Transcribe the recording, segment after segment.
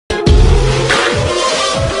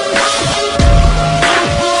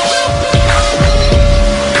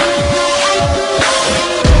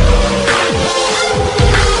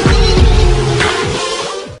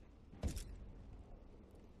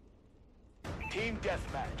Team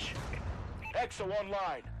deathmatch. EXO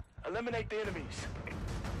online. Eliminate the enemies.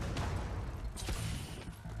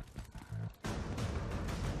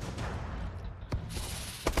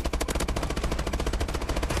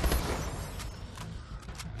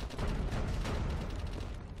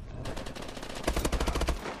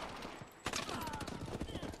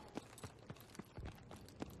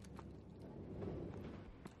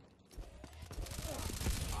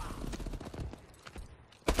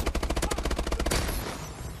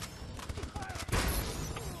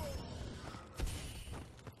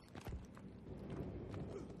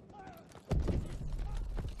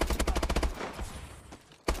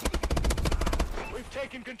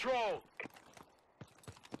 Taking control.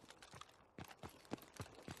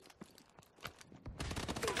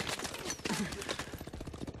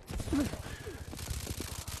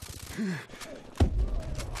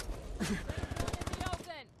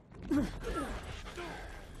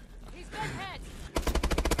 He's got heads.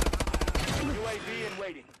 UAV in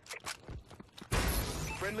waiting.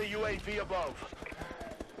 Friendly UAV above.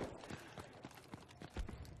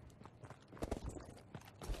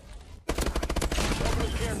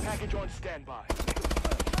 Care package on standby.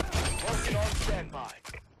 Working on standby.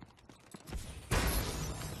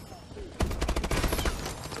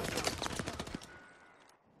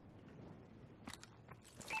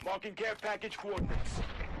 Marking care package coordinates.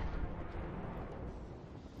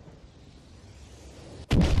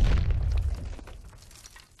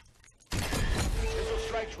 Missile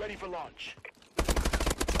strikes ready for launch.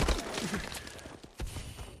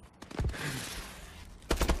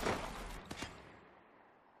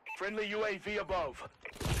 Friendly UAV above.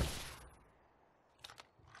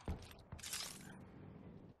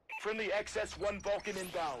 Friendly XS-1 Vulcan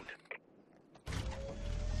inbound.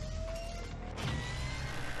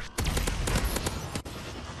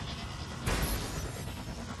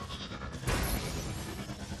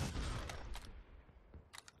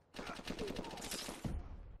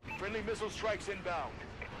 Friendly missile strikes inbound.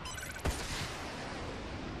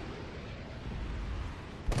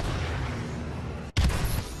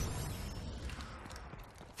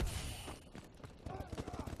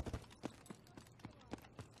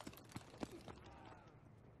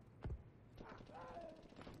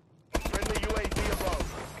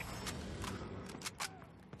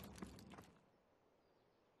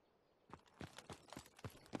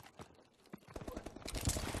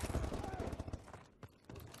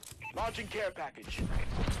 Launching care package.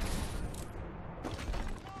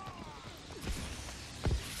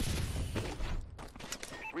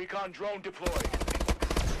 Recon drone deployed.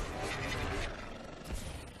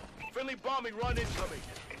 Friendly bombing run incoming.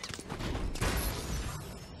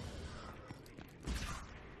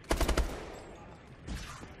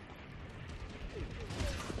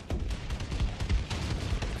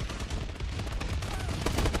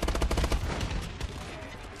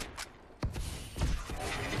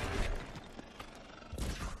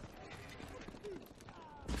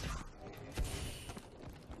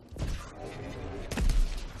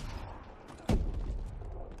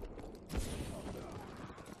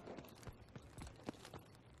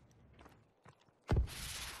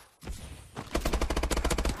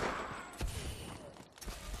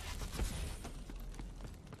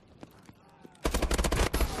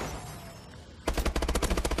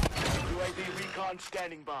 Recon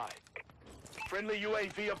standing by. Friendly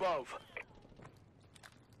UAV above.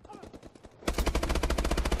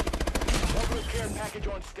 Overall care package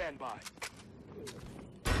on standby.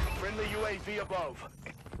 Friendly UAV above.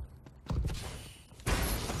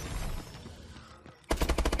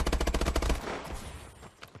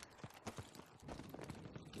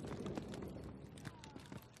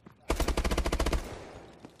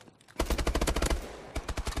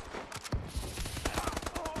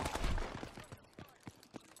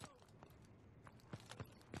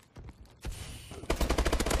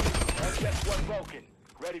 XS-1 Vulcan,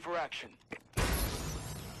 ready for action.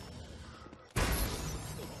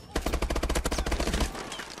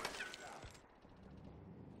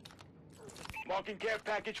 Marking care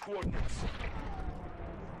package coordinates.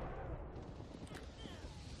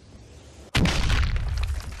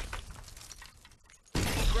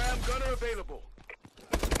 Gram gunner available.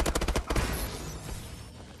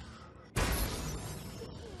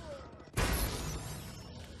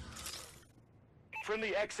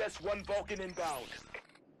 Friendly XS-1 Vulcan inbound.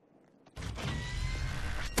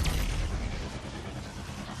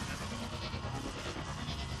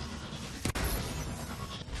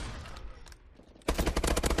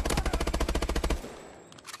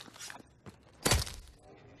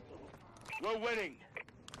 We're winning.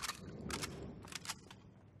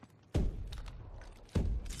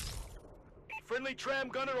 Friendly tram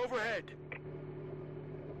gunner overhead.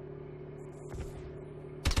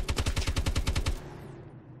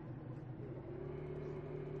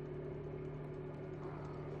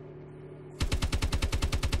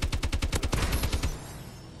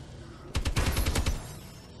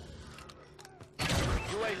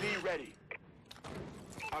 UAV ready.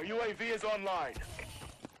 Our UAV is online.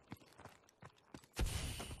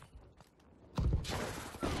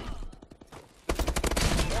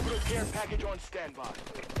 Orbital care package on standby.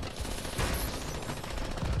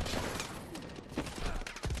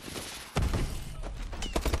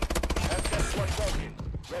 SS-1 broken.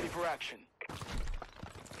 Ready for action.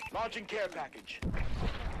 Launching care package.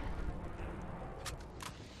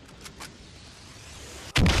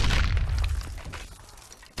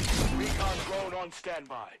 Recon drone on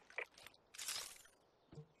standby.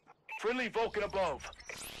 Friendly Vulcan above.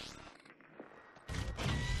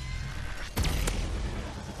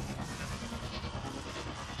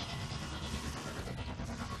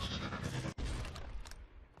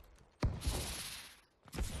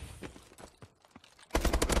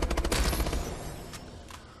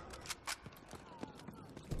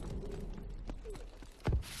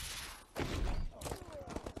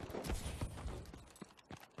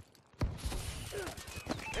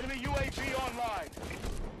 Enemy UAV online.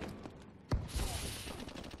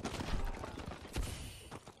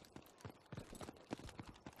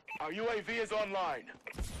 Our UAV is online.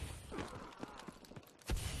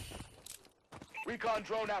 Recon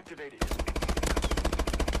drone activated.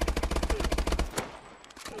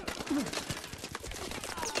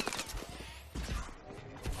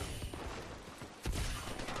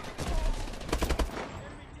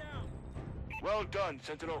 Well done,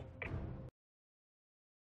 Sentinel.